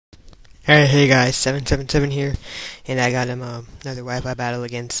Alright, hey guys, 777 here, and I got him another Wi-Fi battle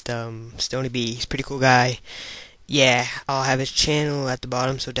against Stony B. He's a pretty cool guy. Yeah, I'll have his channel at the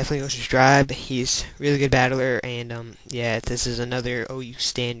bottom, so definitely go subscribe. He's a really good battler, and yeah, this is another OU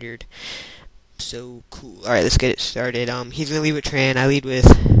standard. So cool. Alright, let's get it started. He's gonna lead with Tran. I lead with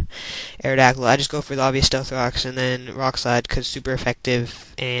Aerodactyl. I just go for the obvious stealth rocks, and then Rock Slide because super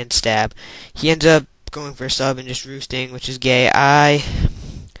effective and stab. He ends up going for a sub and just roosting, which is gay. I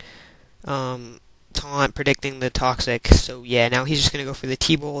taunt predicting the toxic. So yeah, now he's just gonna go for the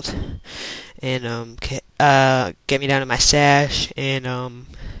T-bolt and get me down to my sash, and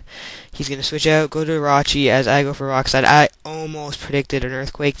he's gonna switch out, go to Rachi as I go for Rockside. I almost predicted an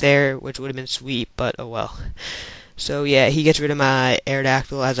earthquake there, which would have been sweet, but oh well. So yeah, he gets rid of my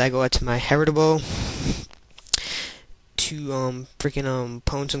Aerodactyl as I go out to my Heritable to freaking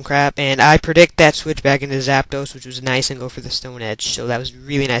pwn some crap, and I predict that switch back into Zapdos, which was nice, and go for the Stone Edge. So that was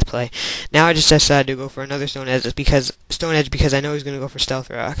really nice play. Now I just decided to go for another Stone Edge because I know he's gonna go for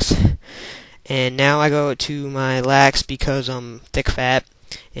Stealth Rocks. And now I go to my Lax because thick fat,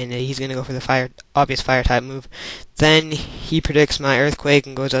 and he's gonna go for the obvious fire type move. Then he predicts my Earthquake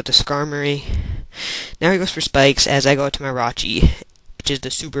and goes out to Skarmory. Now he goes for Spikes as I go out to my Rachi, which is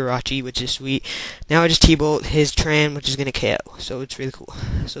the Super Rachi, which is sweet. Now I just T-bolt his Tran, which is gonna KO. So it's really cool.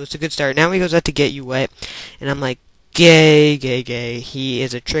 So it's a good start. Now he goes out to Get You Wet, and I'm like, gay, gay, gay. He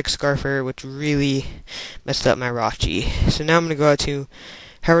is a Trick Scarfer, which really messed up my Rachi. So now I'm gonna go out to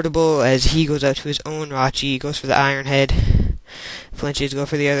Heritable as he goes out to his own Rachi, goes for the Iron Head, flinches, goes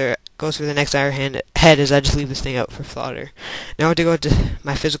for the next Iron Head as I just leave this thing out for Slaughter. Now I have to go to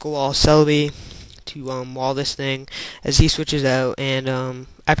my physical wall, Celebi, to wall this thing as he switches out, and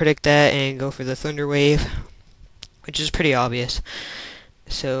I predict that and go for the Thunder Wave, which is pretty obvious.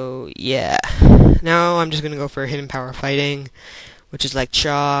 So yeah, now I'm just gonna go for Hidden Power Fighting, which is like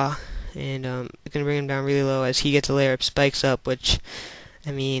Cha, and it's gonna bring him down really low as he gets a layer of Spikes up, which,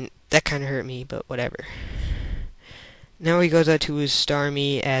 I mean, that kind of hurt me, but whatever. Now he goes out to his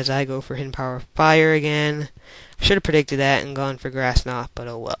Starmie as I go for Hidden Power Fire again. I should have predicted that and gone for Grass Knot, but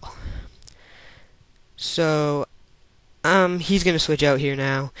oh well. So, he's going to switch out here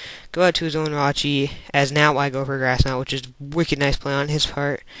now. Go out to his own Rachi as now I go for Grass Knot, which is wicked nice play on his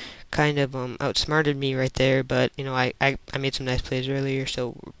part. Kind of outsmarted me right there, but you know, I made some nice plays earlier,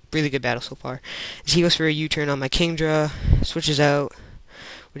 so really good battle so far. As he goes for a U-turn on my Kingdra, switches out,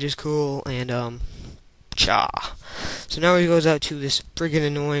 which is cool, and cha. So now he goes out to this friggin'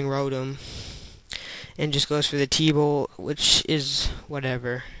 annoying Rotom and just goes for the T-bolt, which is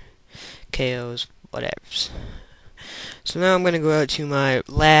whatever. KOs, whatevers. So now I'm gonna go out to my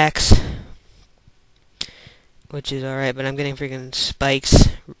Lax, which is alright, but I'm getting friggin' Spikes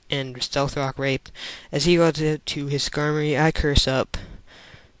and Stealth Rock raped. As he goes to his Skarmory, I curse up,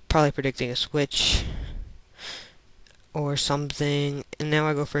 probably predicting a switch or something, and now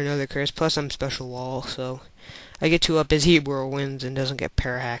I go for another curse, plus I'm special wall, so I get 2 up as he whirlwinds and doesn't get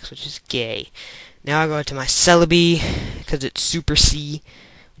Parahacks, which is gay. Now I go to my Celebi, because it's Super C,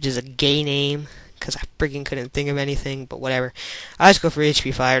 which is a gay name, because I friggin' couldn't think of anything, but whatever. I just go for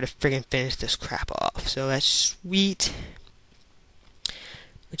HP Fire to friggin' finish this crap off, so that's sweet,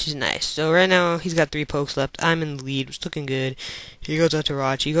 which is nice. So right now, he's got 3 pokes left, I'm in the lead, it's looking good. He goes out to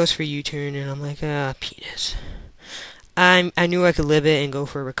Rachi, he goes for U-turn, and I'm like, penis. I knew I could live it and go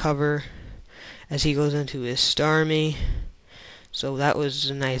for a recover as he goes into his Starmie. So that was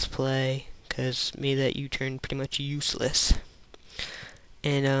a nice play because made that U-turn pretty much useless.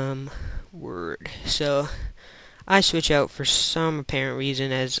 And word. So I switch out for some apparent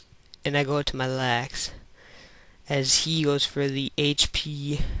reason and I go out to my Lax as he goes for the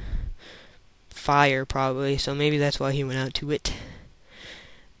HP Fire probably. So maybe that's why he went out to it.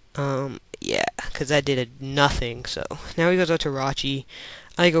 Yeah, because that did nothing. So now he goes out to Rachi.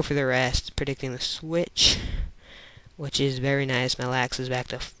 I go for the rest, predicting the switch, which is very nice. My Lax is back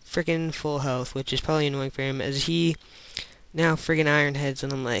to freaking full health, which is probably annoying for him as he now friggin' Iron Heads,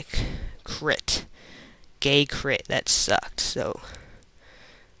 and I'm like, crit, gay crit. That sucked. So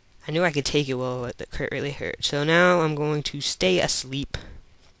I knew I could take it well, but the crit really hurt. So now I'm going to stay asleep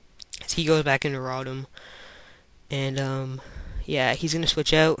as he goes back into Rotom, and yeah, he's gonna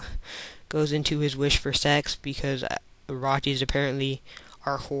switch out. Goes into his wish for sex because Rachis apparently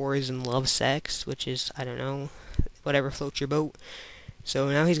are whores and love sex, which is, I don't know, whatever floats your boat. So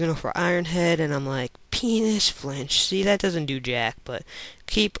now he's gonna go for Iron Head, and I'm like, penis flinch. See, that doesn't do jack, but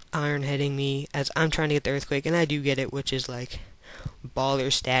keep Iron Heading me as I'm trying to get the Earthquake, and I do get it, which is like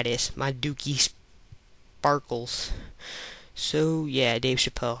baller status. My dookie sparkles. So yeah, Dave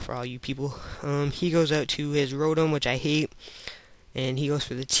Chappelle for all you people. He goes out to his Rotom, which I hate. and he goes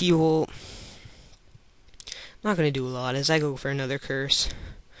for the T-Volt. I'm not gonna do a lot as I go for another curse.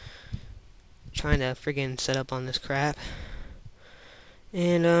 Trying to friggin' set up on this crap.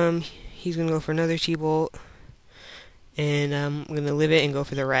 And he's gonna go for another T-Bolt. And I'm gonna live it and go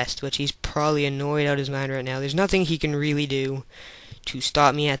for the rest, which he's probably annoyed out of his mind right now. There's nothing he can really do to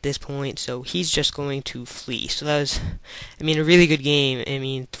stop me at this point, so he's just going to flee. So that was, I mean, a really good game. I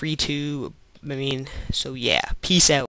mean, 3-2. I mean, so yeah, peace out.